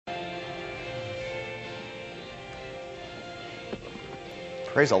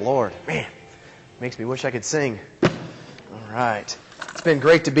Praise the Lord. Man, makes me wish I could sing. All right. It's been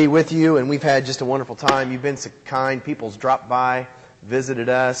great to be with you, and we've had just a wonderful time. You've been so kind. People's dropped by, visited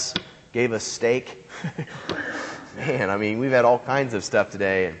us, gave us steak. Man, I mean, we've had all kinds of stuff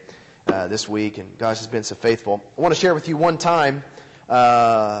today and this week, and gosh, has been so faithful. I want to share with you one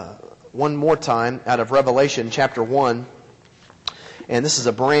more time, out of Revelation chapter 1. And this is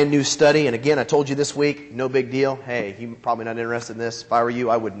a brand new study. And again, I told you this week, no big deal. Hey, you're probably not interested in this. If I were you,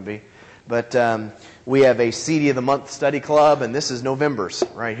 I wouldn't be. But we have a CD of the Month study club, and this is November's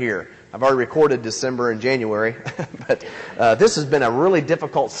right here. I've already recorded December and January. But this has been a really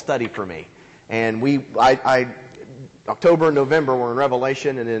difficult study for me. And October and November we're in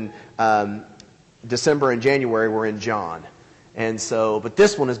Revelation, and in December and January we're in John. And so, but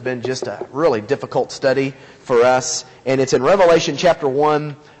this one has been just a really difficult study for us. And it's in Revelation chapter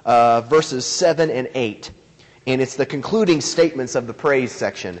 1, verses 7 and 8. And it's the concluding statements of the praise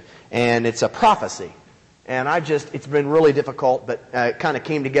section. And it's a prophecy. And it's been really difficult, but it kind of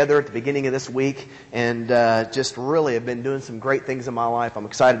came together at the beginning of this week. And just really have been doing some great things in my life. I'm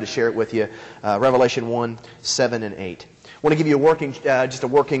excited to share it with you. Revelation 1, 7 and 8. I want to give you a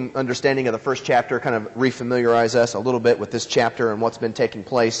working understanding of the first chapter, kind of refamiliarize us a little bit with this chapter and what's been taking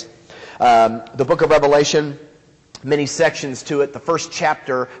place. The book of Revelation, many sections to it. The first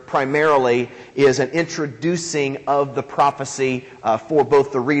chapter primarily is an introducing of the prophecy for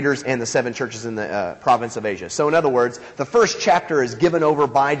both the readers and the 7 churches in the province of Asia. So in other words, the first chapter is given over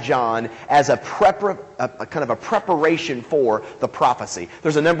by John as a kind of a preparation for the prophecy.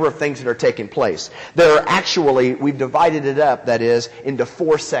 There's a number of things that are taking place. We've divided it up, that is, into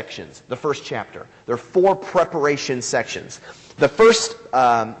 4 sections, the first chapter. There are 4 preparation sections. The first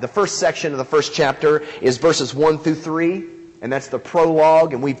section of the first chapter is verses 1 through 3, and that's the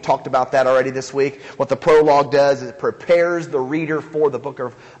prologue, and we've talked about that already this week. What the prologue does is it prepares the reader for the book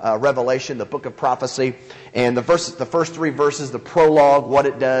of Revelation, the book of prophecy. And the first 3 verses, the prologue, what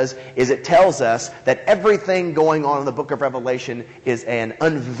it does is it tells us that everything going on in the book of Revelation is an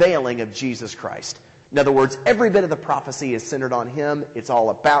unveiling of Jesus Christ. In other words, every bit of the prophecy is centered on Him. It's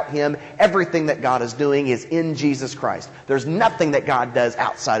all about Him. Everything that God is doing is in Jesus Christ. There's nothing that God does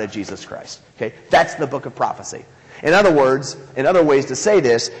outside of Jesus Christ. Okay? That's the book of prophecy. In other words, in other ways to say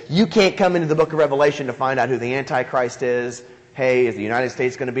this, you can't come into the book of Revelation to find out who the Antichrist is. Hey, is the United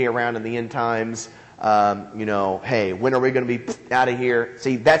States going to be around in the end times? Hey, when are we going to be out of here?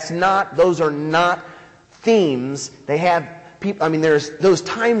 See, those are not themes. They have there's those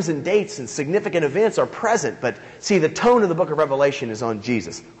times and dates and significant events are present, but see, the tone of the book of Revelation is on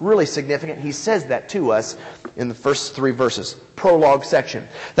Jesus. Really significant. He says that to us in the first 3 verses. Prologue section.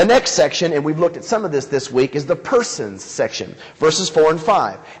 The next section, and we've looked at some of this week, is the persons section. Verses 4 and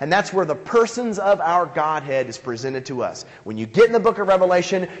 5. And that's where the persons of our Godhead is presented to us. When you get in the book of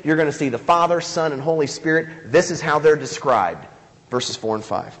Revelation, you're going to see the Father, Son, and Holy Spirit. This is how they're described. Verses 4 and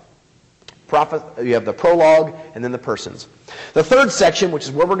 5. You have the prologue and then the persons. The third section, which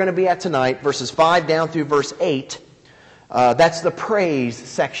is where we're going to be at tonight, verses 5 down through verse 8, that's the praise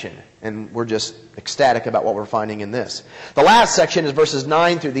section. And we're just ecstatic about what we're finding in this. The last section is verses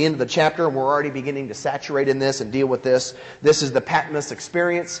 9 through the end of the chapter, and we're already beginning to saturate in this and deal with this. This is the Patmos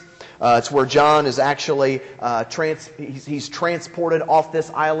experience. It's where John is actually he's transported off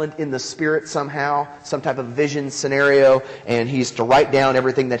this island in the Spirit somehow, some type of vision scenario, and he's to write down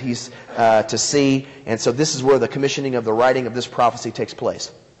everything that he's to see. And so this is where the commissioning of the writing of this prophecy takes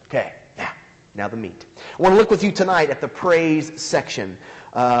place. Okay, now the meat. I want to look with you tonight at the praise section.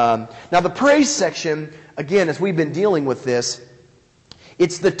 Now the praise section, again, as we've been dealing with this,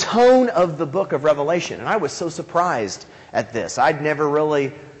 it's the tone of the book of Revelation. And I was so surprised at this. I'd never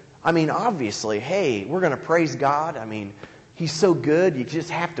really... obviously, hey, we're going to praise God. He's so good, you just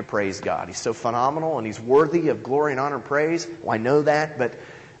have to praise God. He's so phenomenal, and He's worthy of glory and honor and praise. Well, I know that, but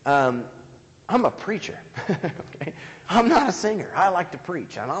I'm a preacher. Okay? I'm not a singer. I like to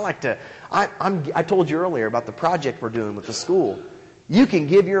preach, and I told you earlier about the project we're doing with the school. You can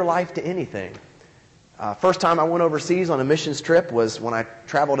give your life to anything. First time I went overseas on a missions trip was when I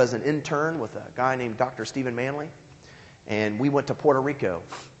traveled as an intern with a guy named Dr. Stephen Manley, and we went to Puerto Rico.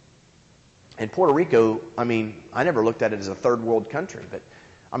 And Puerto Rico, I never looked at it as a third world country, but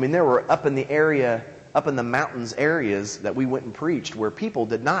there were up in the mountains areas that we went and preached where people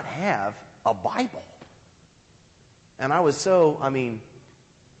did not have a Bible. And I was so, what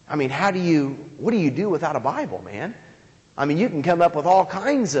do you do without a Bible, man? You can come up with all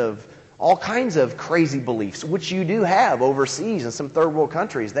kinds of crazy beliefs, which you do have overseas in some third world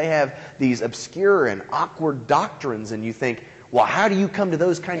countries. They have these obscure and awkward doctrines, and you think, well, how do you come to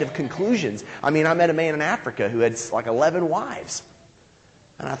those kind of conclusions? I met a man in Africa who had like 11 wives.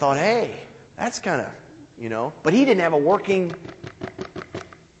 And I thought, hey, that's kind of, But he didn't have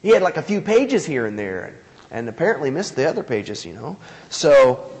he had like a few pages here and there, and apparently missed the other pages,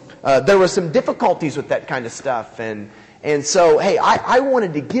 So there were some difficulties with that kind of stuff, and so, hey, I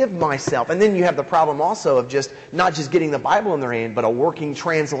wanted to give myself, and then you have the problem also of not just getting the Bible in their hand, but a working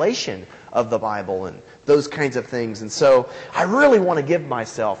translation of the Bible and those kinds of things. And so I really want to give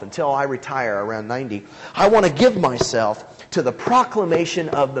myself, until I retire around 90, I want to give myself to the proclamation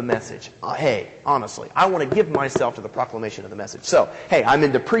of the message. Hey, honestly, I want to give myself to the proclamation of the message. So, hey, I'm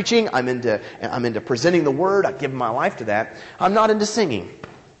into preaching, I'm into presenting the Word, I give my life to that. I'm not into singing.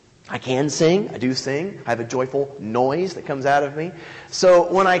 I can sing. I do sing. I have a joyful noise that comes out of me.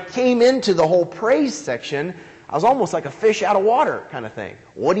 So when I came into the whole praise section, I was almost like a fish out of water kind of thing.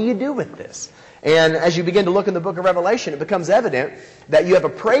 What do you do with this? And as you begin to look in the book of Revelation, it becomes evident that you have a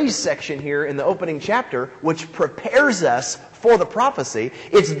praise section here in the opening chapter, which prepares us for the prophecy.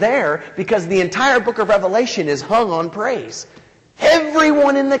 It's there because the entire book of Revelation is hung on praise.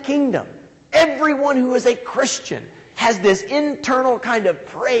 Everyone in the kingdom, everyone who is a Christian, has this internal kind of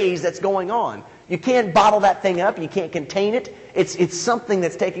praise that's going on. You can't bottle that thing up. You can't contain it. It's something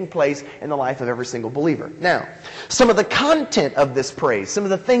that's taking place in the life of every single believer. Now, some of the content of this praise, some of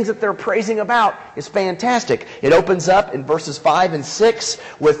the things that they're praising about is fantastic. It opens up in verses 5 and 6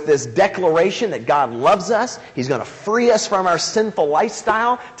 with this declaration that God loves us. He's going to free us from our sinful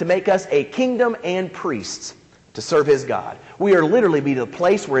lifestyle to make us a kingdom and priests to serve His God. We are literally be the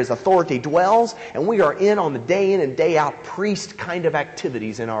place where His authority dwells, and we are in and day out priest kind of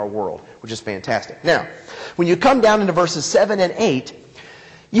activities in our world, which is fantastic. Now, when you come down into verses 7 and 8,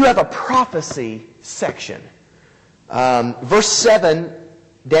 you have a prophecy section. Verse 7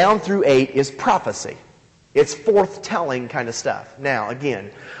 down through 8 is prophecy. It's forthtelling kind of stuff. Now,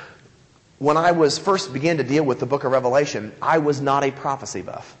 again, when I was first began to deal with the book of Revelation, I was not a prophecy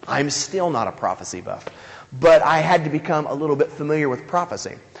buff. I'm still not a prophecy buff. But I had to become a little bit familiar with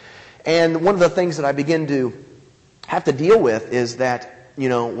prophecy. And one of the things that I begin to have to deal with is that,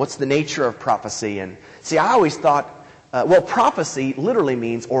 what's the nature of prophecy? And see, I always thought, prophecy literally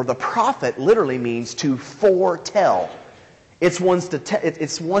means, or the prophet literally means to foretell. It's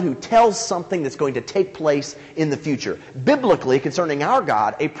one who tells something that's going to take place in the future. Biblically, concerning our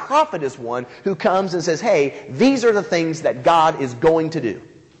God, a prophet is one who comes and says, hey, these are the things that God is going to do.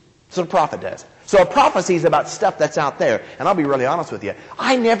 That's what a prophet does. So a prophecy is about stuff that's out there. And I'll be really honest with you.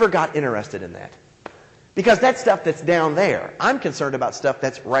 I never got interested in that. Because that's stuff that's down there. I'm concerned about stuff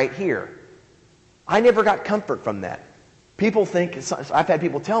that's right here. I never got comfort from that. People think, I've had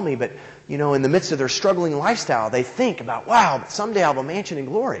people tell me, but, in the midst of their struggling lifestyle, they think about, wow, someday I'll have a mansion in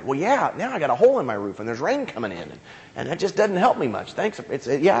glory. Well, yeah, now I got a hole in my roof and there's rain coming in. And that just doesn't help me much. Thanks.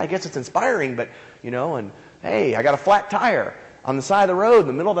 I guess it's inspiring, but, and hey, I got a flat tire on the side of the road in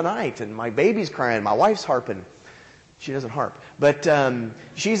the middle of the night, and my baby's crying, my wife's harping. She doesn't harp. But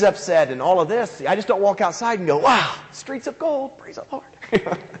she's upset and all of this. I just don't walk outside and go, wow, streets of gold, praise the Lord.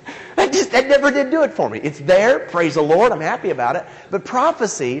 that never did do it for me. It's there, praise the Lord, I'm happy about it. But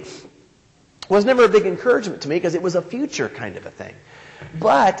prophecy was never a big encouragement to me because it was a future kind of a thing.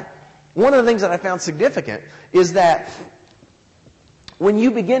 But one of the things that I found significant is that when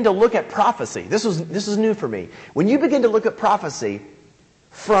you begin to look at prophecy, this is new for me. When you begin to look at prophecy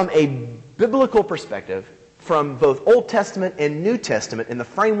from a biblical perspective, from both Old Testament and New Testament, in the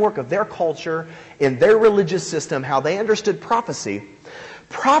framework of their culture, in their religious system, how they understood prophecy,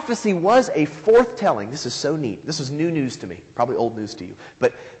 prophecy was a forthtelling. This is so neat. This is new news to me, probably old news to you.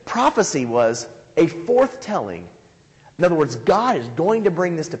 But prophecy was a forthtelling. In other words, God is going to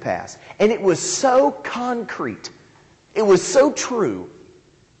bring this to pass. And it was so concrete. It was so true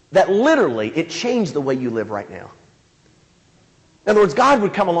that literally it changed the way you live right now. In other words, God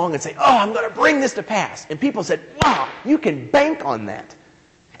would come along and say, oh, I'm going to bring this to pass. And people said, wow, you can bank on that.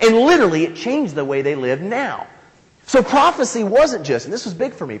 And literally it changed the way they live now. So prophecy wasn't just, and this was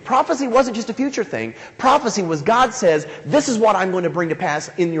big for me, prophecy wasn't just a future thing. Prophecy was God says, this is what I'm going to bring to pass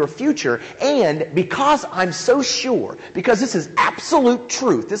in your future. And because I'm so sure, because this is absolute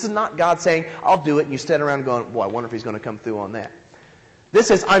truth, this is not God saying, I'll do it, and you stand around going, boy, I wonder if He's going to come through on that. This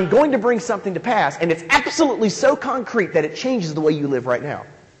is, I'm going to bring something to pass, and it's absolutely so concrete that it changes the way you live right now.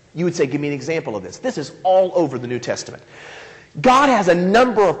 You would say, give me an example of this. This is all over the New Testament. God has a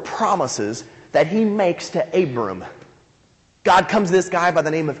number of promises that He makes to Abram. God comes to this guy by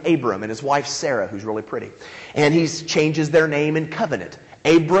the name of Abram and his wife Sarah, who's really pretty. And He changes their name in covenant.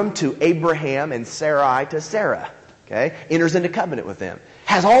 Abram to Abraham and Sarai to Sarah. Okay? Enters into covenant with them.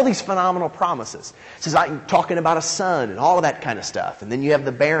 Has all these phenomenal promises. Says, I'm talking about a son and all of that kind of stuff. And then you have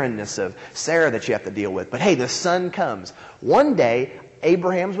the barrenness of Sarah that you have to deal with. But hey, the son comes. One day,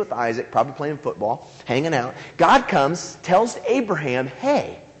 Abraham's with Isaac, probably playing football, hanging out. God comes, tells Abraham,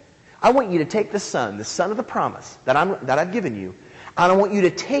 hey, I want you to take the son of the promise that I've given you, and I want you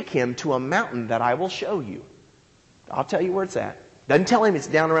to take him to a mountain that I will show you. I'll tell you where it's at. Doesn't tell him it's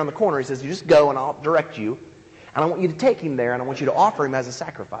down around the corner. He says, you just go and I'll direct you. And I want you to take him there and I want you to offer him as a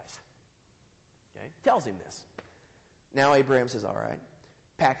sacrifice. Okay? Tells him this. Now Abraham says, all right.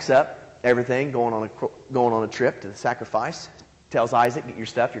 Packs up everything, going on a trip to the sacrifice. Tells Isaac, get your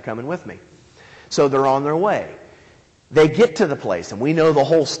stuff, you're coming with me. So they're on their way. They get to the place, and we know the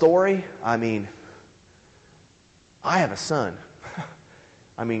whole story. I mean, I have a son.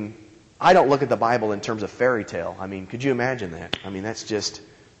 I mean, I don't look at the Bible in terms of fairy tale. I mean, could you imagine that? I mean, that's just,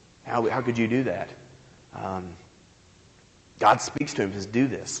 how could you do that? God speaks to him, says, do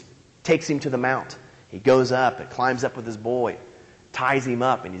this. Takes him to the mount. He goes up and climbs up with his boy, ties him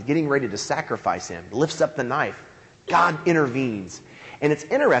up, and he's getting ready to sacrifice him. Lifts up the knife. God intervenes. And it's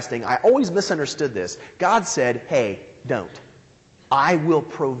interesting, I always misunderstood this. God said, hey, don't. I will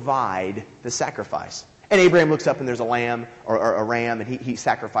provide the sacrifice. And Abraham looks up and there's a lamb or a ram and he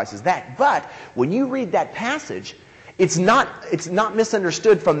sacrifices that. But when you read that passage, it's not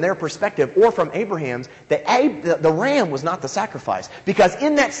misunderstood from their perspective or from Abraham's that the ram was not the sacrifice. Because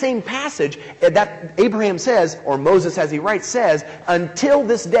in that same passage that Abraham says, or Moses as he writes says, until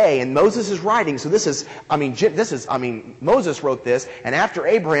this day, and Moses is writing, so Moses wrote this, and after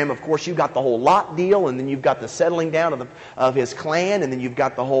Abraham, of course, you've got the whole Lot deal, and then you've got the settling down of his clan, and then you've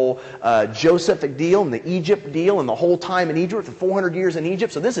got the whole Josephic deal, and the Egypt deal, and the whole time in Egypt, the 400 years in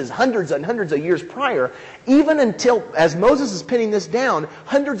Egypt. So this is hundreds and hundreds of years prior, even until, as Moses is pinning this down,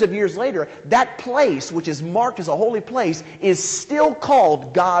 hundreds of years later, that place, which is marked as a holy place, is still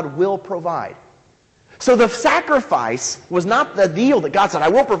called God will provide. So the sacrifice was not the deal that God said, I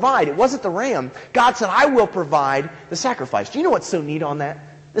will provide. It wasn't the ram. God said, I will provide the sacrifice. Do you know what's so neat on that?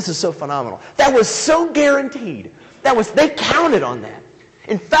 This is so phenomenal. That was so guaranteed. They counted on that.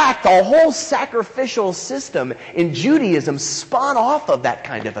 In fact, the whole sacrificial system in Judaism spun off of that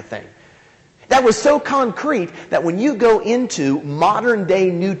kind of a thing. That was so concrete that when you go into modern-day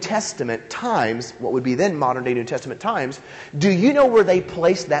New Testament times, what would be then modern-day New Testament times, do you know where they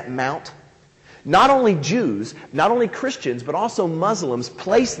placed that mount? Not only Jews, not only Christians, but also Muslims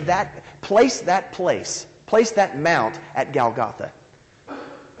placed that mount at Golgotha.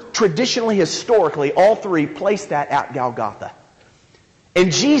 Traditionally, historically, all three placed that at Golgotha.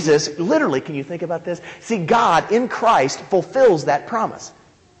 And Jesus, literally, can you think about this? See, God in Christ fulfills that promise.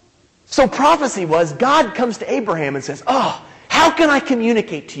 So prophecy was, God comes to Abraham and says, oh, how can I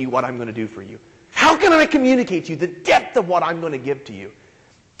communicate to you what I'm going to do for you? How can I communicate to you the depth of what I'm going to give to you?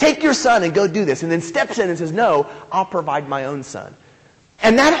 Take your son and go do this. And then steps in and says, no, I'll provide my own son.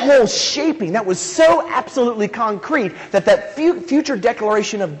 And that whole shaping, that was so absolutely concrete that future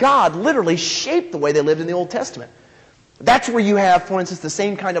declaration of God literally shaped the way they lived in the Old Testament. That's where you have, for instance, the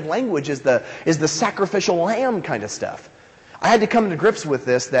same kind of language as the sacrificial lamb kind of stuff. I had to come to grips with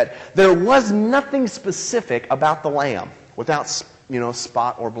this, that there was nothing specific about the lamb without,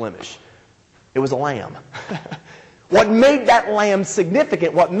 spot or blemish. It was a lamb. What made that lamb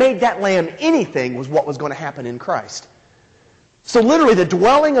significant, what made that lamb anything, was what was going to happen in Christ. So literally, the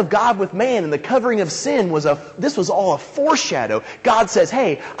dwelling of God with man and the covering of sin this was all a foreshadow. God says,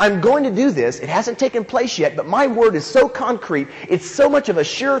 hey, I'm going to do this. It hasn't taken place yet, but my word is so concrete, it's so much of a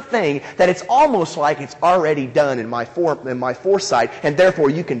sure thing that it's almost like it's already done in my foresight, and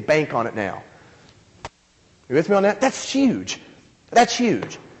therefore you can bank on it now. You with me on that? That's huge. That's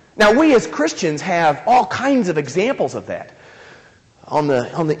huge. Now, we as Christians have all kinds of examples of that. On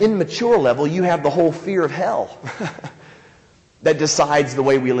the immature level, you have the whole fear of hell. That decides the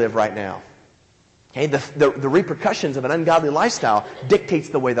way we live right now. Okay, the repercussions of an ungodly lifestyle dictates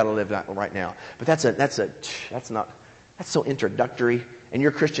the way that I live right now. But that's so introductory, and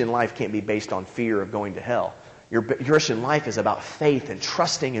your Christian life can't be based on fear of going to hell. Your Christian life is about faith and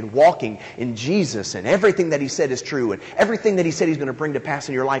trusting and walking in Jesus, and everything that He said is true, and everything that He said He's going to bring to pass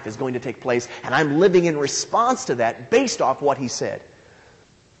in your life is going to take place, and I'm living in response to that based off what He said.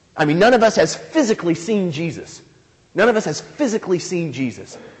 I mean, none of us has physically seen Jesus. None of us has physically seen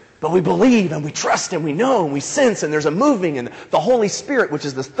Jesus. But we believe and we trust and we know and we sense, and there's a moving, and the Holy Spirit, which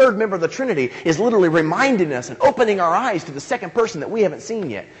is the third member of the Trinity, is literally reminding us and opening our eyes to the second person that we haven't seen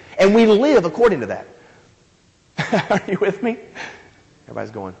yet. And we live according to that. Are you with me?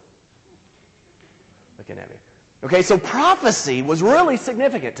 Everybody's going, looking at me. Okay, so prophecy was really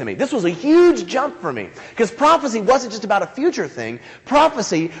significant to me. This was a huge jump for me. Because prophecy wasn't just about a future thing.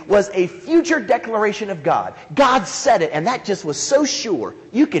 Prophecy was a future declaration of God. God said it, and that just was so sure.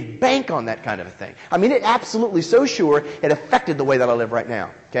 You could bank on that kind of a thing. I mean, it absolutely so sure it affected the way that I live right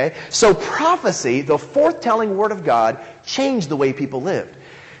now. Okay? So prophecy, the forthtelling Word of God, changed the way people lived.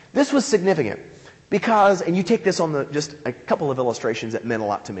 This was significant because, and you take this on just a couple of illustrations that meant a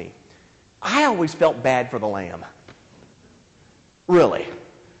lot to me. I always felt bad for the lamb. Really.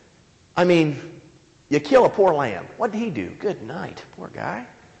 I mean, you kill a poor lamb. What did he do? Good night. Poor guy.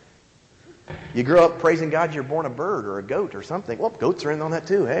 You grow up praising God you're born a bird or a goat or something. Well, goats are in on that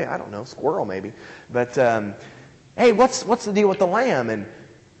too. Hey, I don't know. Squirrel maybe. But, hey, what's the deal with the lamb? And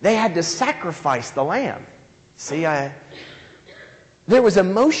they had to sacrifice the lamb. See, there was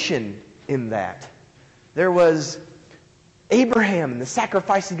emotion in that. There was Abraham and the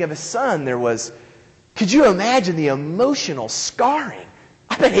sacrificing of his son. There was, could you imagine the emotional scarring?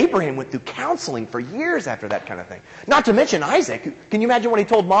 I bet Abraham went through counseling for years after that kind of thing. Not to mention Isaac. Can you imagine what he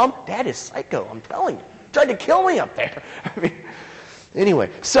told Mom? Dad is psycho, I'm telling you. Tried to kill me up there. I mean, anyway,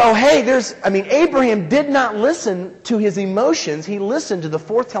 so hey, Abraham did not listen to his emotions. He listened to the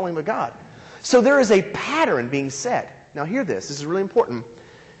foretelling of God. So there is a pattern being set. Now hear this. This is really important.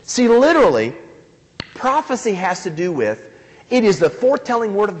 See, literally, prophecy has to do with, it is the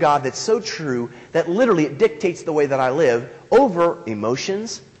foretelling Word of God that's so true that literally it dictates the way that I live over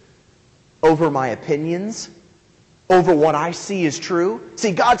emotions, over my opinions, over what I see is true.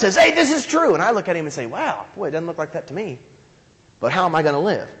 See, God says, hey, this is true. And I look at Him and say, wow, boy, it doesn't look like that to me. But how am I going to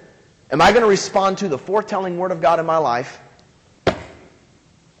live? Am I going to respond to the foretelling Word of God in my life?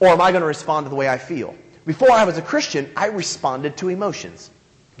 Or am I going to respond to the way I feel? Before I was a Christian, I responded to emotions.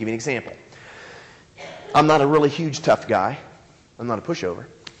 I'll give you an example. I'm not a really huge, tough guy. I'm not a pushover.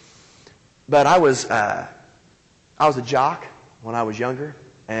 But I was a jock when I was younger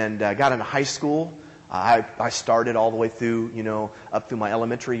and got into high school. I started all the way through, up through my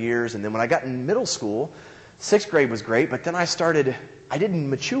elementary years. And then when I got in middle school, 6th grade was great, but then I didn't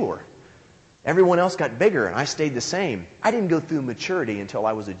mature. Everyone else got bigger and I stayed the same. I didn't go through maturity until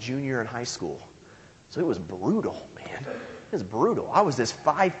I was a junior in high school. So it was brutal, man. It was brutal. I was this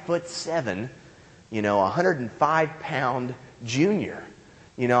 5'7", 105-pound junior.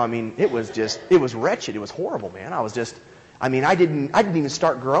 It was wretched. It was horrible, man. I didn't even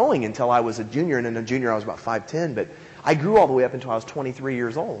start growing until I was a junior, and in a junior I was about 5'10", but I grew all the way up until I was 23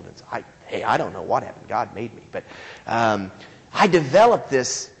 years old. I don't know what happened. God made me. But I developed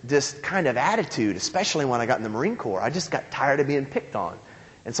this kind of attitude, especially when I got in the Marine Corps. I just got tired of being picked on.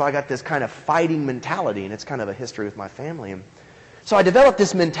 And so I got this kind of fighting mentality, and it's kind of a history with my family. And so I developed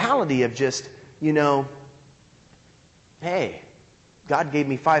this mentality of just, hey, God gave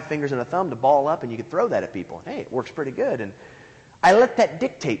me 5 fingers and a thumb to ball up, and you could throw that at people. Hey, it works pretty good. And I let that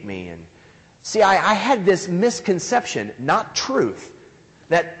dictate me. And see, I had this misconception, not truth,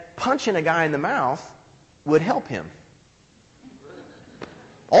 that punching a guy in the mouth would help him.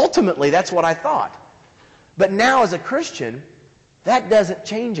 Ultimately, that's what I thought. But now as a Christian, that doesn't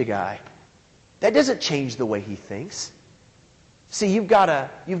change a guy. That doesn't change the way he thinks. See, you've got a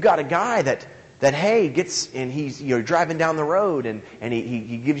guy that hey, gets, and he's driving down the road and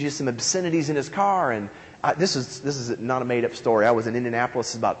he gives you some obscenities in his car. And this is not a made up story. I was in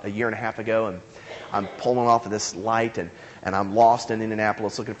Indianapolis about a year and a half ago, and I'm pulling off of this light and I'm lost in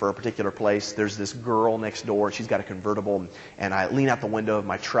Indianapolis looking for a particular place. There's this girl next door. She's got a convertible, and I lean out the window of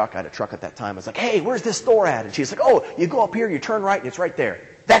my truck. I had a truck at that time. I was like, hey, where's this store at? And she's like, oh, you go up here, you turn right, and it's right there.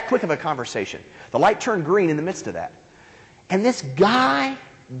 That quick of a conversation. The light turned green in the midst of that. And this guy,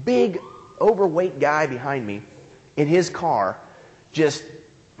 big, overweight guy behind me, in his car, just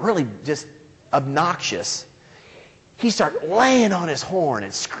obnoxious. He started laying on his horn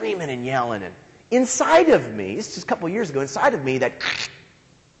and screaming and yelling. And inside of me, this is just a couple of years ago, inside of me that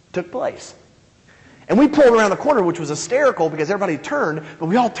took place. And we pulled around the corner, which was hysterical because everybody turned, but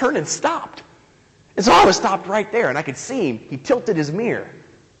we all turned and stopped. And so I was stopped right there, and I could see him. He tilted his mirror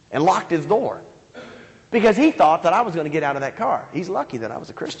and locked his door because he thought that I was going to get out of that car. He's lucky that I was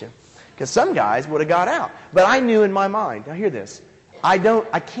a Christian because some guys would have got out. But I knew in my mind, now hear this, I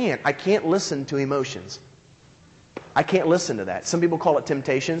can't listen to emotions. I can't listen to that. Some people call it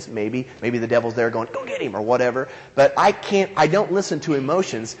temptations. Maybe the devil's there going, go get him or whatever. But I don't listen to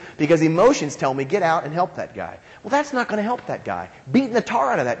emotions because emotions tell me, get out and help that guy. Well, that's not going to help that guy. Beating the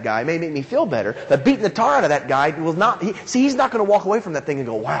tar out of that guy may make me feel better, but beating the tar out of that guy will not, he's not going to walk away from that thing and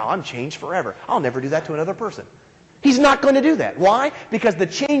go, wow, I'm changed forever. I'll never do that to another person. He's not going to do that. Why? Because the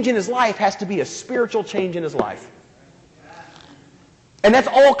change in his life has to be a spiritual change in his life. And that's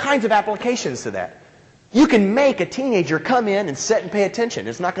all kinds of applications to that. You can make a teenager come in and sit and pay attention.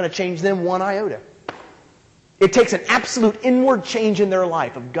 It's not going to change them one iota. It takes an absolute inward change in their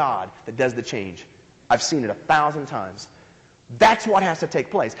life of God that does the change. I've seen it 1,000 times. That's what has to take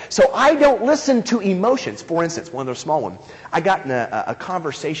place. So I don't listen to emotions. For instance, one of those small ones. I got in a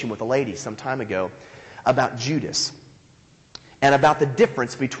conversation with a lady some time ago about Judas and about the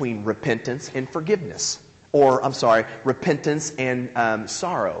difference between repentance and forgiveness. Or, repentance and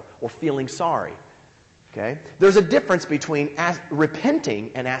sorrow, or feeling sorry. Okay? There's a difference between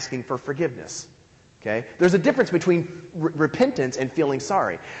repenting and asking for forgiveness. Okay? There's a difference between repentance and feeling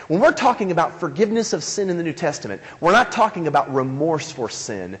sorry. When we're talking about forgiveness of sin in the New Testament, we're not talking about remorse for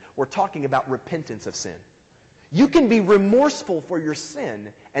sin. We're talking about repentance of sin. You can be remorseful for your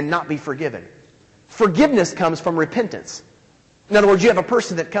sin and not be forgiven. Forgiveness comes from repentance. In other words, you have a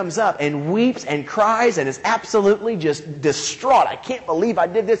person that comes up and weeps and cries and is absolutely just distraught. I can't believe I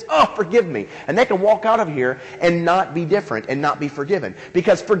did this. Oh, forgive me. And they can walk out of here and not be different and not be forgiven.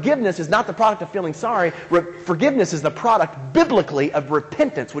 Because forgiveness is not the product of feeling sorry. Forgiveness is the product biblically of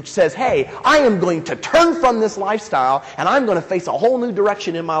repentance, which says, hey, I am going to turn from this lifestyle and I'm going to face a whole new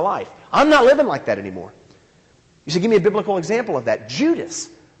direction in my life. I'm not living like that anymore. You should give me a biblical example of that. Judas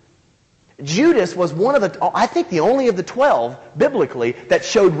was one of I think the only of the 12, biblically, that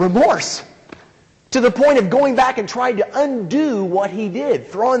showed remorse. To the point of going back and trying to undo what he did.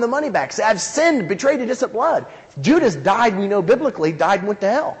 Throwing the money back. Say, I've sinned, betrayed innocent blood. Judas died, we know biblically, died and went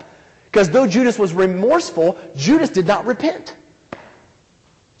to hell. Because though Judas was remorseful, Judas did not repent.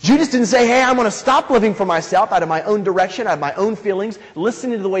 Judas didn't say, hey, I'm going to stop living for myself out of my own direction, out of my own feelings,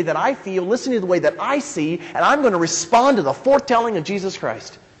 listening to the way that I feel, listening to the way that I see, and I'm going to respond to the foretelling of Jesus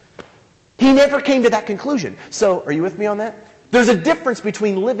Christ. He never came to that conclusion. So, are you with me on that? There's a difference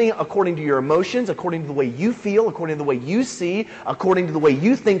between living according to your emotions, according to the way you feel, according to the way you see, according to the way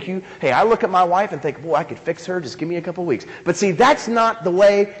you think hey, I look at my wife and think, boy, I could fix her, just give me a couple weeks. But see, that's not the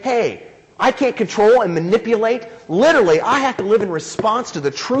way, hey, I can't control and manipulate. Literally, I have to live in response to the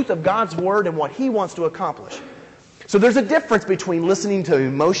truth of God's Word and what He wants to accomplish. So there's a difference between listening to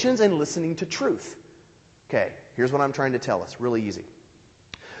emotions and listening to truth. Okay, here's what I'm trying to tell us, really easy.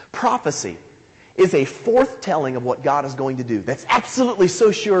 Prophecy is a foretelling of what God is going to do. That's absolutely so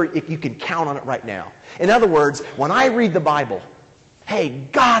sure if you can count on it right now. In other words, when I read the Bible, hey,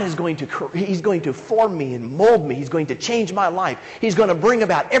 God is He's going to form me and mold me. He's going to change my life. He's going to bring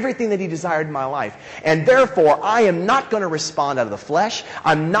about everything that He desired in my life. And therefore, I am not going to respond out of the flesh.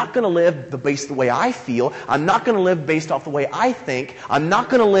 I'm not going to live based the way I feel. I'm not going to live based off the way I think. I'm not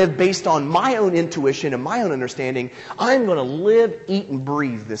going to live based on my own intuition and my own understanding. I'm going to live, eat, and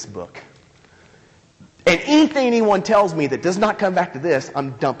breathe this book. And anything anyone tells me that does not come back to this,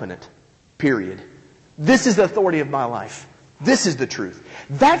 I'm dumping it. Period. This is the authority of my life. This is the truth.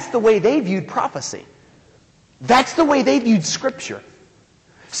 That's the way they viewed prophecy. That's the way they viewed Scripture.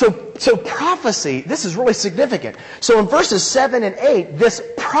 So prophecy, this is really significant. So in verses 7 and 8, this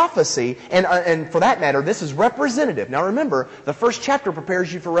prophecy, and for that matter, this is representative. Now remember, the first chapter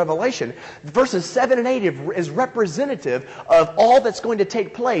prepares you for Revelation. Verses 7 and 8 is representative of all that's going to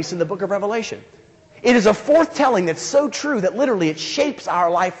take place in the book of Revelation. It is a foretelling that's so true that literally it shapes our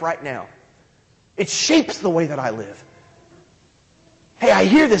life right now. It shapes the way that I live. Hey, I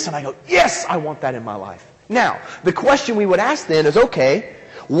hear this and I go, yes, I want that in my life. Now, the question we would ask then is, okay,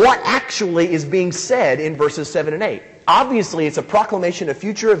 what actually is being said in verses 7 and 8? Obviously, it's a proclamation of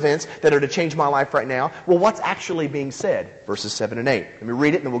future events that are to change my life right now. Well, what's actually being said? Verses 7 and 8. Let me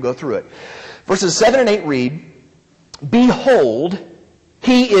read it and then we'll go through it. Verses 7 and 8 read, Behold,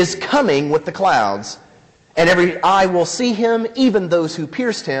 He is coming with the clouds, and every eye will see Him, even those who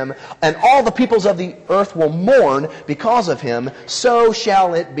pierced Him, and all the peoples of the earth will mourn because of Him. So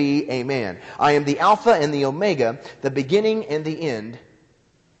shall it be. Amen. I am the Alpha and the Omega, the beginning and the end.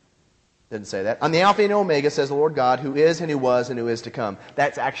 Didn't say that. I'm the Alpha and Omega, says the Lord God, who is and who was and who is to come.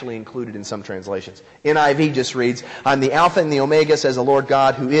 That's actually included in some translations. NIV just reads, I'm the Alpha and the Omega, says the Lord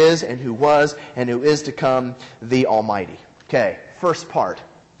God, who is and who was and who is to come, the Almighty. Okay, first part.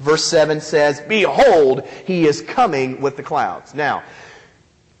 Verse 7 says, Behold, He is coming with the clouds. Now,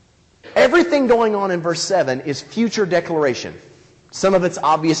 everything going on in verse 7 is future declaration. Some of it's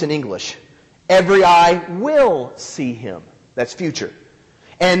obvious in English. Every eye will see Him. That's future.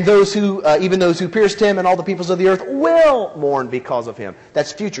 And those who, even those who pierced Him and all the peoples of the earth will mourn because of Him.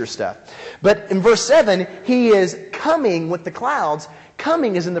 That's future stuff. But in verse 7, He is coming with the clouds.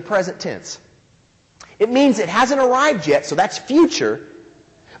 Coming is in the present tense. It means it hasn't arrived yet, so that's future.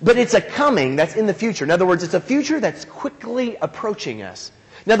 But it's a coming that's in the future. In other words, it's a future that's quickly approaching us.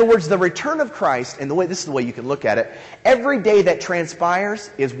 In other words, the return of Christ, and this is the way you can look at it, every day that transpires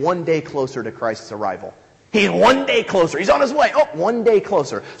is one day closer to Christ's arrival. He's one day closer. He's on his way. Oh, one day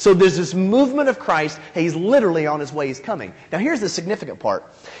closer. So there's this movement of Christ. He's literally on his way. He's coming. Now here's the significant part.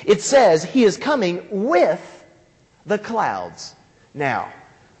 It says he is coming with the clouds. Now,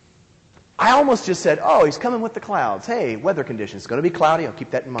 I almost just said, oh, he's coming with the clouds. Hey, weather conditions. It's going to be cloudy. I'll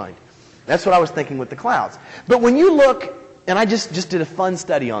keep that in mind. That's what I was thinking with the clouds. But when you look, and I just did a fun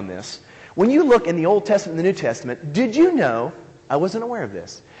study on this. When you look in the Old Testament and the New Testament, did you know, I wasn't aware of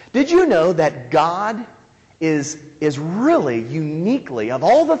this, did you know that God is really uniquely, of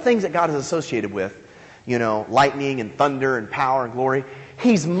all the things that God is associated with, lightning and thunder and power and glory,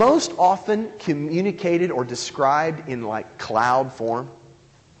 He's most often communicated or described in like cloud form?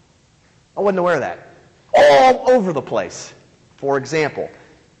 I wasn't aware of that. All over the place. For example,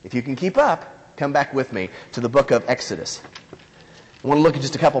 if you can keep up, come back with me to the book of Exodus. I want to look at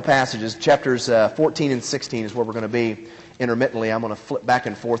just a couple passages. Chapters 14 and 16 is where we're going to be intermittently. I'm going to flip back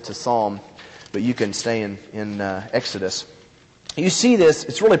and forth to Psalm, but you can stay in Exodus. You see this,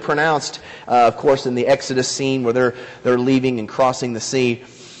 it's really pronounced, of course, in the Exodus scene where they're leaving and crossing the sea.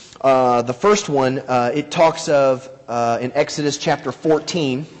 The first one, it talks of, in Exodus chapter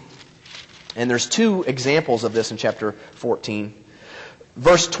 14, and there's two examples of this in chapter 14.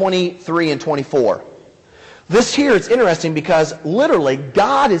 Verse 23 and 24. This here is interesting because literally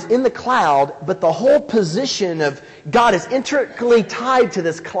God is in the cloud, but the whole position of God is intricately tied to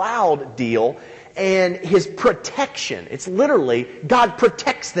this cloud deal and His protection. It's literally God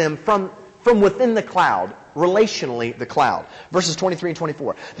protects them from within the cloud, relationally the cloud. Verses 23 and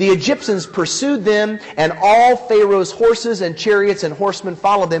 24. The Egyptians pursued them, and all Pharaoh's horses and chariots and horsemen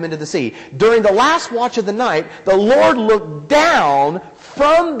followed them into the sea. During the last watch of the night, the Lord looked down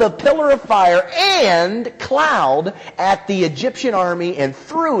from the pillar of fire and cloud at the Egyptian army and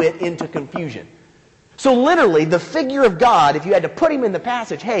threw it into confusion. So literally, the figure of God, if you had to put Him in the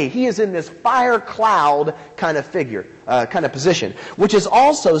passage, hey, He is in this fire cloud kind of figure, kind of position, which is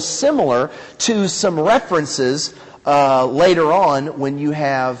also similar to some references later on when you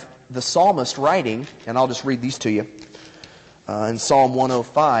have the psalmist writing, and I'll just read these to you. In Psalm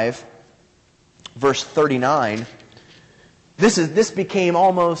 105, verse 39, this became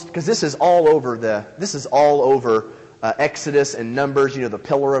almost, because this is all over Exodus and Numbers, the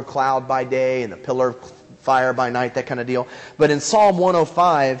pillar of cloud by day and the pillar of fire by night, that kind of deal. But in Psalm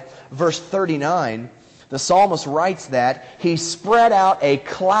 105, verse 39, the psalmist writes that He spread out a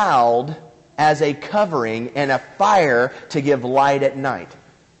cloud as a covering and a fire to give light at night.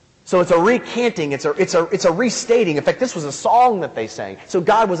 So it's a recanting, it's a restating. In fact, this was a song that they sang. So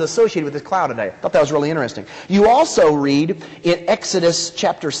God was associated with this cloud today. I thought that was really interesting. You also read in Exodus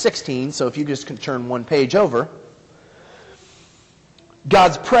chapter 16, so if you just can turn one page over,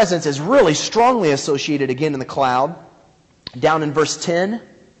 God's presence is really strongly associated again in the cloud. Down in verse 10.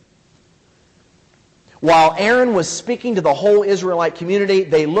 While Aaron was speaking to the whole Israelite community,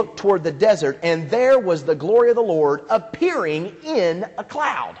 they looked toward the desert, and there was the glory of the Lord appearing in a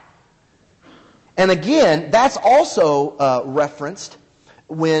cloud. And again, that's also referenced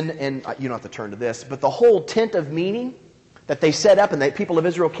when, and you don't have to turn to this, but the whole tent of meeting that they set up and the people of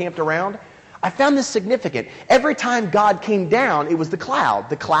Israel camped around, I found this significant. Every time God came down, it was the cloud.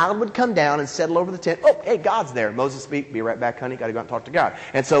 The cloud would come down and settle over the tent. Oh, hey, God's there. Moses speak, be right back, honey. Got to go out and talk to God.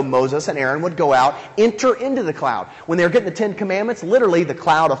 And so Moses and Aaron would go out, enter into the cloud. When they were getting the Ten Commandments, literally the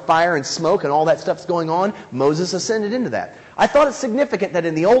cloud of fire and smoke and all that stuff's going on, Moses ascended into that. I thought it significant that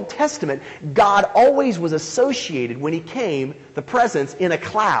in the Old Testament, God always was associated when He came, the presence in a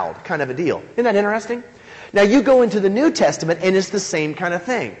cloud kind of a deal. Isn't that interesting? Now you go into the New Testament and it's the same kind of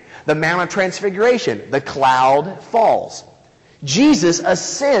thing. The Mount of Transfiguration, the cloud falls. Jesus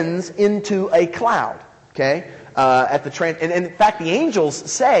ascends into a cloud. Okay, and in fact, the angels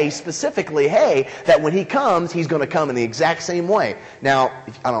say specifically, hey, that when He comes, He's going to come in the exact same way. Now,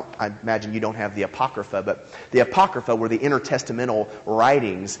 I imagine you don't have the Apocrypha, but the Apocrypha were the intertestamental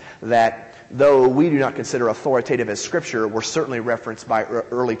writings that, though we do not consider authoritative as Scripture, were certainly referenced by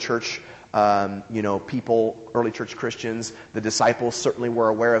early church people, early church Christians. The disciples certainly were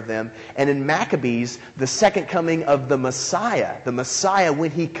aware of them. And in Maccabees, the second coming of the Messiah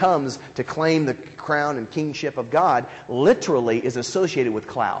when He comes to claim the crown and kingship of God, literally is associated with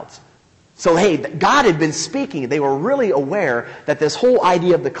clouds. So hey, God had been speaking. They were really aware that this whole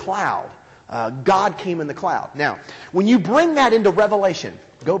idea of the cloud, God came in the cloud. Now, when you bring that into Revelation,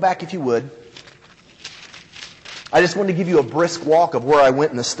 go back if you would. I just wanted to give you a brisk walk of where I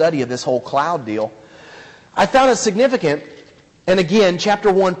went in the study of this whole cloud deal. I found it significant, and again, chapter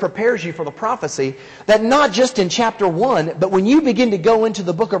 1 prepares you for the prophecy, that not just in chapter 1, but when you begin to go into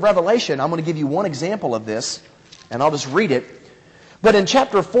the book of Revelation, I'm going to give you one example of this, and I'll just read it. But in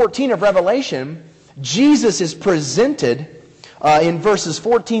chapter 14 of Revelation, Jesus is presented in verses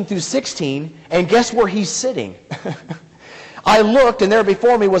 14 through 16, and guess where he's sitting? I looked, and there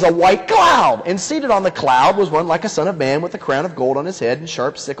before me was a white cloud, and seated on the cloud was one like a son of man with a crown of gold on his head and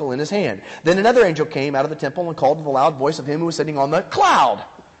sharp sickle in his hand. Then another angel came out of the temple and called with a loud voice of him who was sitting on the cloud.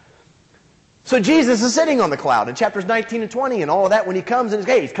 So Jesus is sitting on the cloud in chapters 19 and 20 and all of that when he comes, and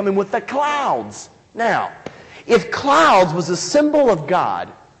he's coming with the clouds. Now, if clouds was a symbol of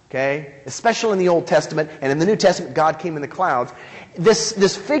God, okay, especially in the Old Testament, and in the New Testament, God came in the clouds,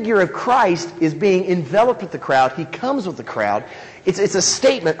 this figure of Christ is being enveloped with the crowd. He comes with the crowd. It's a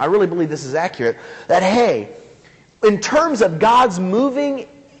statement, I really believe this is accurate, that, hey, in terms of God's moving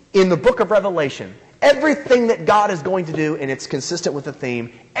in the book of Revelation, everything that God is going to do, and it's consistent with the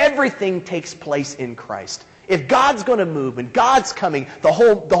theme, everything takes place in Christ. If God's going to move and God's coming, the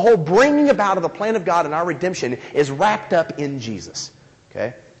whole bringing about of the plan of God and our redemption is wrapped up in Jesus.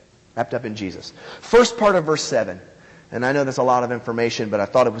 Okay? Wrapped up in Jesus. First part of verse 7. And I know that's a lot of information, but I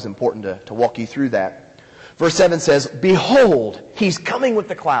thought it was important to walk you through that. Verse 7 says, "Behold, he's coming with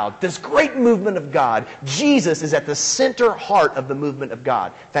the cloud." This great movement of God. Jesus is at the center heart of the movement of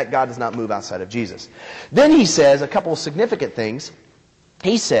God. In fact, God does not move outside of Jesus. Then he says a couple of significant things.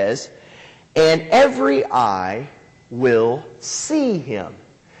 He says, "And every eye will see him."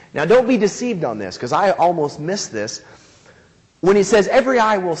 Now don't be deceived on this, because I almost missed this. When he says every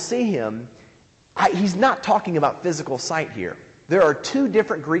eye will see him, he's not talking about physical sight here. There are two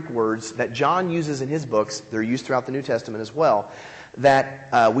different Greek words that John uses in his books, they're used throughout the New Testament as well,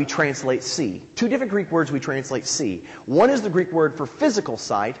 that we translate see. Two different Greek words we translate see. One is the Greek word for physical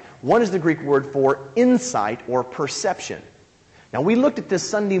sight, one is the Greek word for insight or perception. Now we looked at this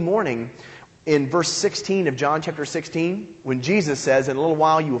Sunday morning in verse 16 of John chapter 16, when Jesus says, "In a little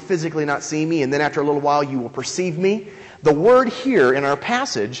while you will physically not see me, and then after a little while you will perceive me." The word here in our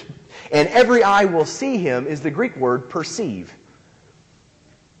passage, "and every eye will see him," is the Greek word perceive.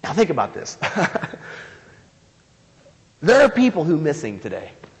 Now think about this. There are people who are missing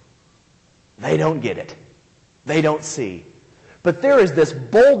today. They don't get it. They don't see. But there is this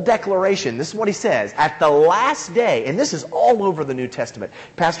bold declaration. This is what he says. At the last day, and this is all over the New Testament.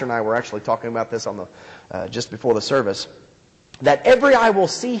 Pastor and I were actually talking about this on the just before the service. That every eye will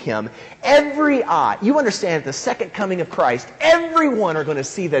see him. Every eye. You understand, at the second coming of Christ, everyone are going to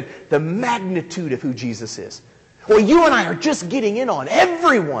see the magnitude of who Jesus is. Well, you and I are just getting in on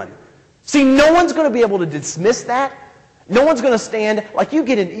everyone. See, no one's going to be able to dismiss that. No one's going to stand, like you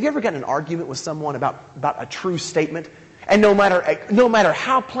ever got in an argument with someone about a true statement? And no matter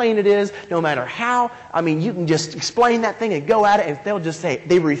how plain it is, no matter how, you can just explain that thing and go at it, and they'll just say,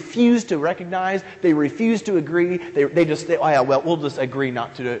 they refuse to recognize, they refuse to agree, they just say, "Oh yeah, well, we'll just agree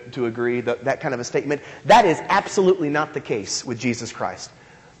not to agree," that kind of a statement. That is absolutely not the case with Jesus Christ.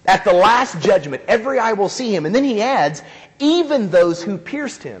 At the last judgment, every eye will see him. And then he adds, even those who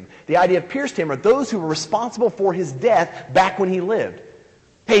pierced him. The idea of pierced him are those who were responsible for his death back when he lived.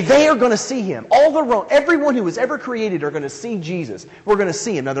 Hey, they are going to see him. Everyone who was ever created are going to see Jesus. We're going to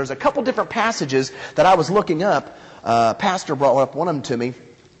see him. Now, there's a couple different passages that I was looking up. Pastor brought up one of them to me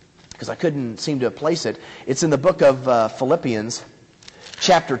because I couldn't seem to place it. It's in the book of Philippians,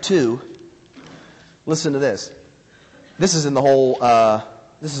 chapter 2. Listen to this. This is in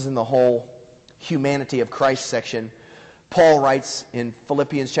the whole humanity of Christ section. Paul writes in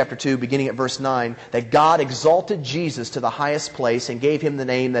Philippians chapter 2, beginning at verse 9, that God exalted Jesus to the highest place and gave him the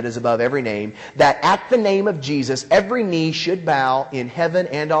name that is above every name, that at the name of Jesus every knee should bow in heaven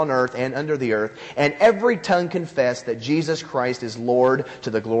and on earth and under the earth, and every tongue confess that Jesus Christ is Lord, to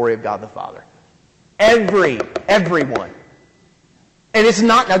the glory of God the Father. Everyone. And it's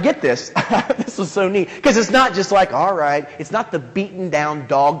not, now get this, this is so neat, because it's not just like, all right, it's not the beaten down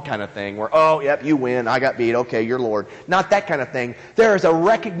dog kind of thing where, oh, yep, you win, I got beat, okay, you're Lord. Not that kind of thing. There is a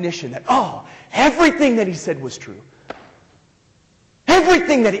recognition that, everything that he said was true.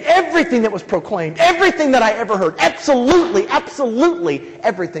 Everything that was proclaimed, everything that I ever heard, absolutely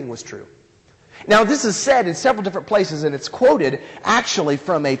everything was true. Now, this is said in several different places, and it's quoted actually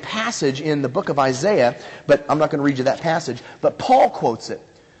from a passage in the book of Isaiah, but I'm not going to read you that passage, but Paul quotes it.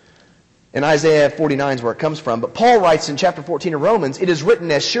 In Isaiah 49 is where it comes from, but Paul writes in chapter 14 of Romans, "It is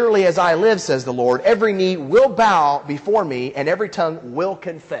written, as surely as I live, says the Lord, every knee will bow before me, and every tongue will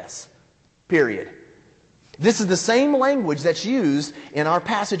confess." Period. This is the same language that's used in our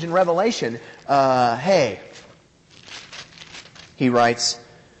passage in Revelation. He writes,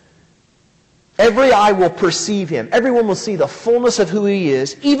 "Every eye will perceive him. Everyone will see the fullness of who he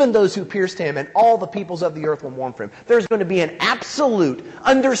is, even those who pierced him, and all the peoples of the earth will mourn for him." There's going to be an absolute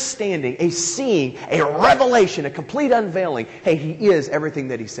understanding, a seeing, a revelation, a complete unveiling. Hey, he is everything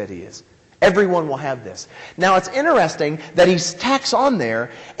that he said he is. Everyone will have this. Now, it's interesting that he tacks on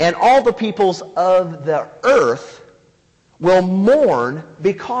there, and all the peoples of the earth will mourn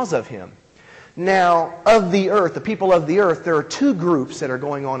because of him. Now, of the earth, the people of the earth, there are two groups that are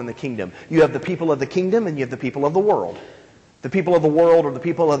going on in the kingdom. You have the people of the kingdom, and you have the people of the world. The people of the world or the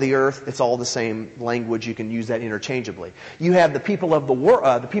people of the earth, it's all the same language. You can use that interchangeably. You have the people of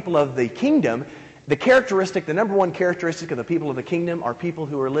the people of the kingdom. The number one characteristic of the people of the kingdom are people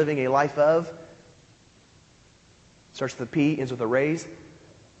who are living a life of, starts with a P, ends with a raise,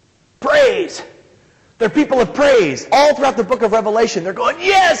 praise. They're people of praise. All throughout the book of Revelation, they're going,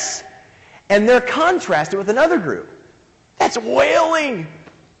 yes! And they're contrasted with another group that's wailing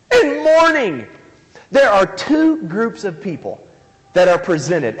and mourning. There are two groups of people that are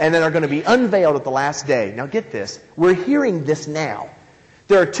presented and that are going to be unveiled at the last day. Now get this. We're hearing this now.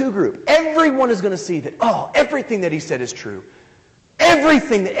 There are two groups. Everyone is going to see that, everything that he said is true.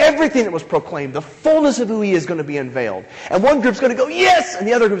 Everything that was proclaimed, the fullness of who he is going to be unveiled. And one group's going to go, yes! And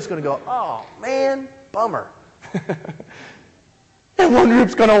the other group's going to go, oh, man, bummer. And one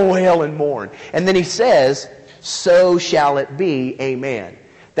group's going to wail and mourn. And then he says, so shall it be, amen.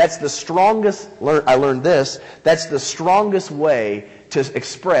 That's the strongest, I learned this, that's the strongest way to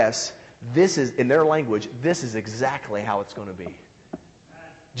express, this is, in their language, this is exactly how it's going to be.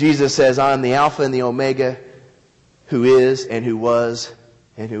 Jesus says, I am the Alpha and the Omega, who is and who was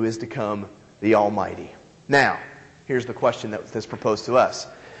and who is to come, the Almighty. Now, here's the question that's proposed to us.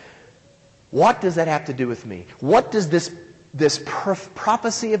 What does that have to do with me? What does this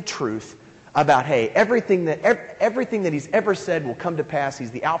prophecy of truth about, hey, everything that he's ever said will come to pass.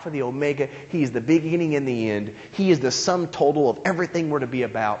 He's the Alpha, the Omega. He is the beginning and the end. He is the sum total of everything we're to be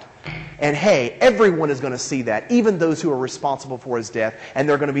about. And hey, everyone is going to see that, even those who are responsible for his death. And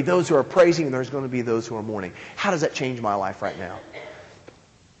there are going to be those who are praising, and there's going to be those who are mourning. How does that change my life right now?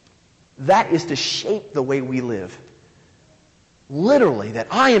 That is to shape the way we live. Literally, that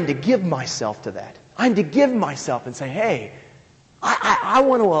I am to give myself to that. I'm to give myself and say, hey, I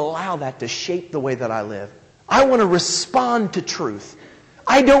want to allow that to shape the way that I live. I want to respond to truth.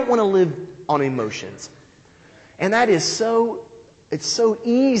 I don't want to live on emotions. And that is it's so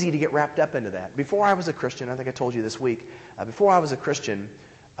easy to get wrapped up into that. Before I was a Christian, I think I told you this week, before I was a Christian,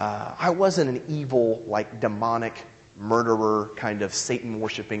 I wasn't an evil, like demonic, murderer, kind of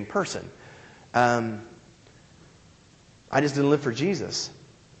Satan-worshiping person. I just didn't live for Jesus.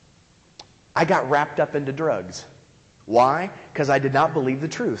 I got wrapped up into drugs. Why? Because I did not believe the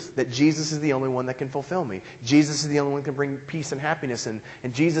truth, that Jesus is the only one that can fulfill me. Jesus is the only one that can bring peace and happiness, and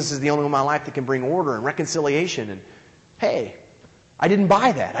Jesus is the only one in my life that can bring order and reconciliation. And hey, I didn't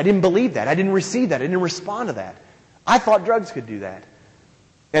buy that. I didn't believe that. I didn't receive that. I didn't respond to that. I thought drugs could do that.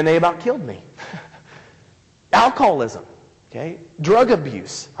 And they about killed me. Alcoholism. Okay? Drug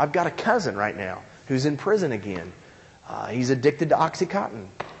abuse. I've got a cousin right now who's in prison again. He's addicted to Oxycontin.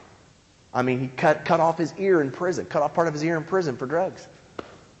 I mean, he cut off his ear in prison, cut off part of his ear in prison for drugs.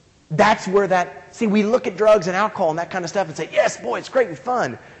 That's where see, we look at drugs and alcohol and that kind of stuff and say, yes, boy, it's great and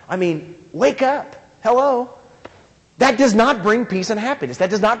fun. I mean, wake up. Hello. That does not bring peace and happiness. That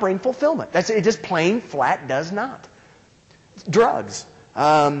does not bring fulfillment. It just plain, flat does not. Drugs.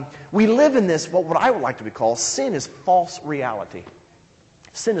 We live in this, what I would like to be called, sin is false reality.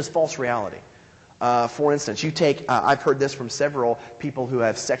 Sin is false reality. For instance, you take, I've heard this from several people who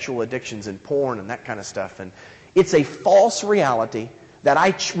have sexual addictions and porn and that kind of stuff. And it's a false reality that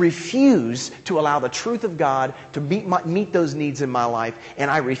I refuse to allow the truth of God to meet those needs in my life. And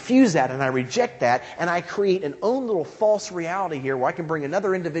I refuse that and I reject that. And I create an own little false reality here where I can bring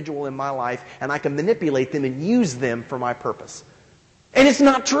another individual in my life and I can manipulate them and use them for my purpose. And it's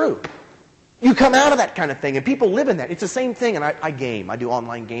not true. You come out of that kind of thing and people live in that. It's the same thing. And I game. I do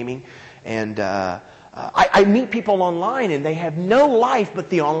online gaming. And I meet people online and they have no life but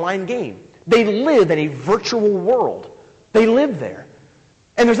the online game. They live in a virtual world. They live there.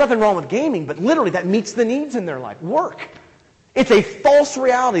 And there's nothing wrong with gaming, but literally that meets the needs in their life. Work. It's a false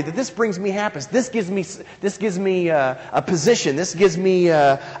reality that this brings me happiness. This gives me a position. This gives me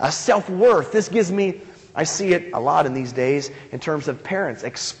a self-worth. This gives me... I see it a lot in these days in terms of parents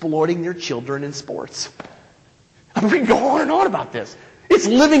exploiting their children in sports. I mean, we can go on and on about this. It's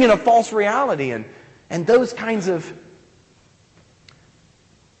living in a false reality. And those kinds of...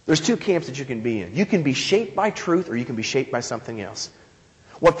 There's two camps that you can be in. You can be shaped by truth or you can be shaped by something else.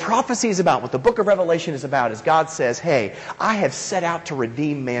 What prophecy is about, what the book of Revelation is about, is God says, hey, I have set out to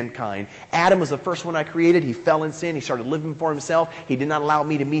redeem mankind. Adam was the first one I created. He fell in sin. He started living for himself. He did not allow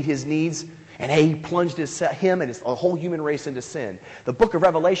me to meet his needs. And he plunged him and his whole human race into sin. The book of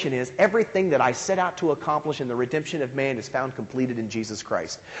Revelation is everything that I set out to accomplish in the redemption of man is found completed in Jesus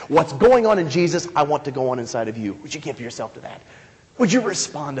Christ. What's going on in Jesus, I want to go on inside of you. Would you give yourself to that? Would you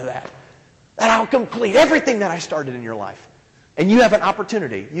respond to that? That I'll complete everything that I started in your life. And you have an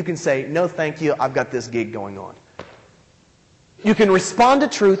opportunity. You can say, no thank you, I've got this gig going on. You can respond to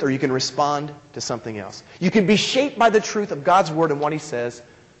truth or you can respond to something else. You can be shaped by the truth of God's Word and what He says,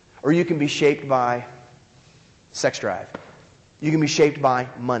 or you can be shaped by sex drive. You can be shaped by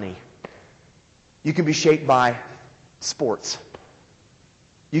money. You can be shaped by sports.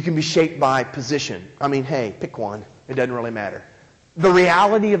 You can be shaped by position. I mean, hey, pick one. It doesn't really matter. The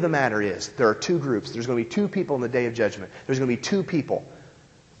reality of the matter is there are two groups. There's going to be two people in the day of judgment. There's going to be two people.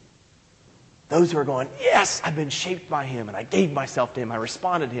 Those who are going, yes, I've been shaped by Him, and I gave myself to Him, I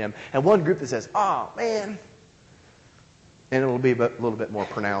responded to Him. And one group that says, oh, man. And it'll be a little bit more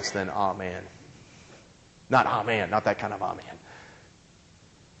pronounced than, oh, man. Not, oh, man, not that kind of, oh, man.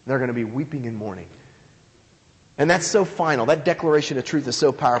 They're going to be weeping and mourning. And that's so final. That declaration of truth is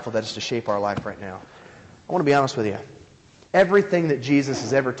so powerful that it's to shape our life right now. I want to be honest with you. Everything that Jesus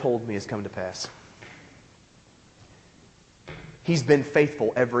has ever told me has come to pass. He's been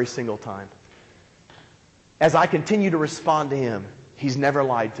faithful every single time. As I continue to respond to Him, He's never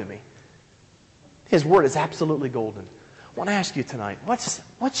lied to me. His Word is absolutely golden. I want to ask you tonight,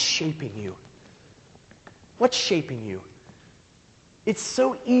 what's shaping you? What's shaping you? It's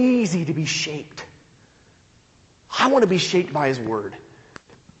so easy to be shaped. I want to be shaped by His Word.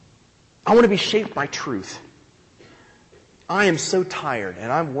 I want to be shaped by truth. I am so tired,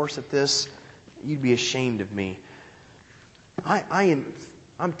 and I'm worse at this. You'd be ashamed of me. I'm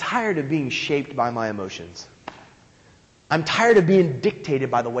tired of being shaped by my emotions. I'm tired of being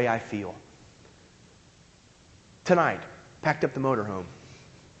dictated by the way I feel. Tonight, packed up the motorhome,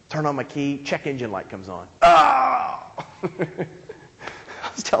 turn on my key, check engine light comes on. Oh! I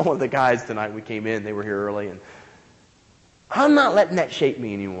was telling one of the guys tonight, we came in, they were here early, and I'm not letting that shape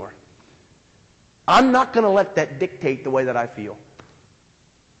me anymore. I'm not going to let that dictate the way that I feel.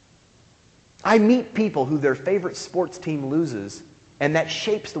 I meet people who their favorite sports team loses, and that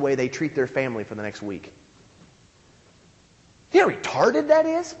shapes the way they treat their family for the next week. You know how retarded that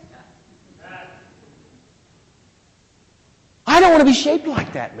is? I don't want to be shaped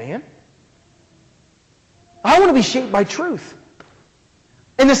like that, man. I want to be shaped by truth.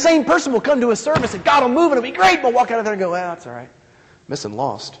 And the same person will come to a service and God will move and it'll be great, but we'll walk out of there and go, well, that's all right. Missing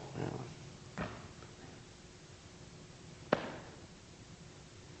lost. Yeah.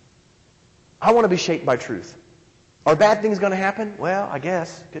 I want to be shaped by truth. Are bad things going to happen? Well, I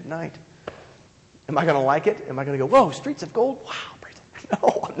guess. Good night. Am I going to like it? Am I going to go, whoa, streets of gold? Wow.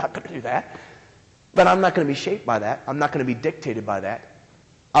 No, I'm not going to do that. But I'm not going to be shaped by that. I'm not going to be dictated by that.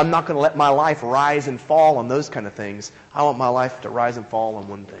 I'm not going to let my life rise and fall on those kind of things. I want my life to rise and fall on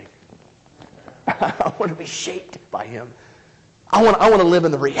one thing. I want to be shaped by Him. I want to live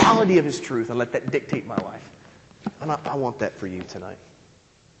in the reality of His truth and let that dictate my life. And I want that for you tonight.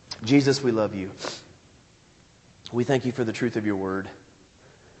 Jesus, we love You. We thank You for the truth of Your Word.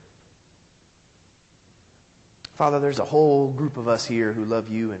 Father, there's a whole group of us here who love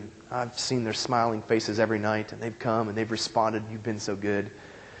You, and I've seen their smiling faces every night, and they've come and they've responded. You've been so good.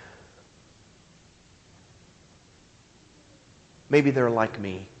 Maybe they're like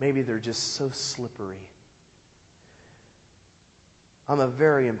me. Maybe they're just so slippery. I'm a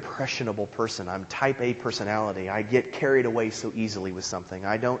very impressionable person. I'm type A personality. I get carried away so easily with something.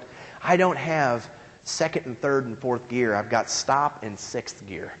 I don't have second and third and fourth gear. I've got stop and sixth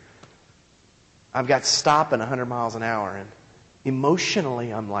gear. I've got stop and 100 miles an hour. And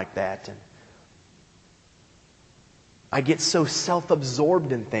emotionally, I'm like that. And I get so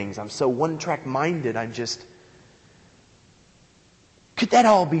self-absorbed in things. I'm so one-track minded. I'm just... Could that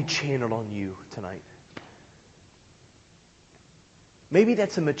all be channeled on You tonight? Maybe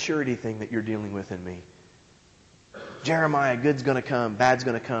that's a maturity thing that you're dealing with in me. Jeremiah, good's going to come, bad's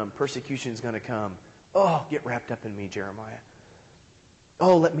going to come, persecution's going to come. Oh, get wrapped up in me, Jeremiah.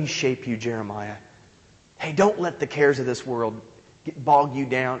 Oh, let me shape you, Jeremiah. Hey, don't let the cares of this world bog you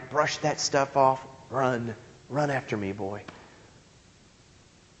down. Brush that stuff off. Run. Run after me, boy.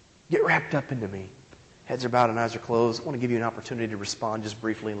 Get wrapped up into me. Heads are bowed and eyes are closed. I want to give you an opportunity to respond just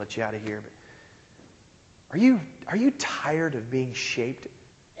briefly and let you out of here. But are you tired of being shaped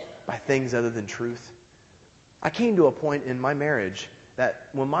by things other than truth? I came to a point in my marriage that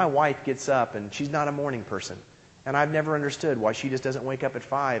when my wife gets up and she's not a morning person, and I've never understood why she just doesn't wake up at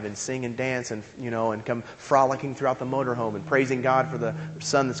 5 and sing and dance and and come frolicking throughout the motorhome and praising God for the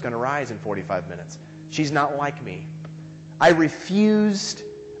sun that's going to rise in 45 minutes. She's not like me. I refused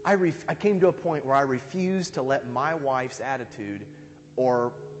I came to a point where I refused to let my wife's attitude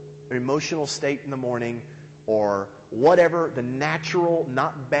or emotional state in the morning or whatever the natural,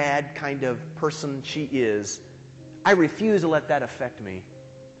 not bad kind of person she is, I refuse to let that affect me.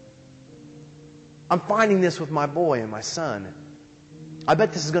 I'm finding this with my boy and my son. I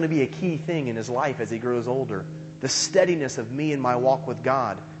bet this is going to be a key thing in his life as he grows older. The steadiness of me and my walk with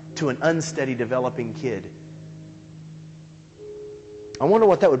God to an unsteady developing kid. I wonder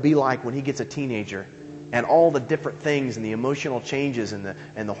what that would be like when he gets a teenager and all the different things and the emotional changes and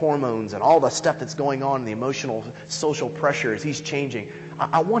the hormones and all the stuff that's going on, the emotional, social pressures he's changing.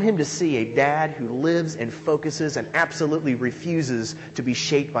 I want him to see a dad who lives and focuses and absolutely refuses to be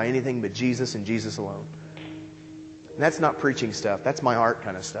shaped by anything but Jesus and Jesus alone. And that's not preaching stuff. That's my art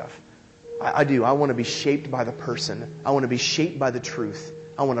kind of stuff. I do. I want to be shaped by the person. I want to be shaped by the truth.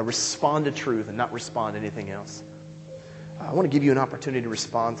 I want to respond to truth and not respond to anything else. I want to give you an opportunity to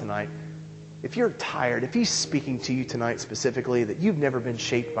respond tonight. If you're tired, if He's speaking to you tonight specifically that you've never been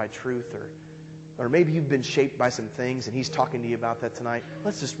shaped by truth, or maybe you've been shaped by some things and He's talking to you about that tonight,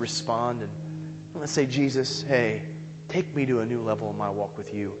 let's just respond and let's say, Jesus, hey, take me to a new level in my walk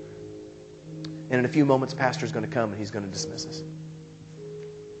with you. And in a few moments, Pastor's going to come and he's going to dismiss us.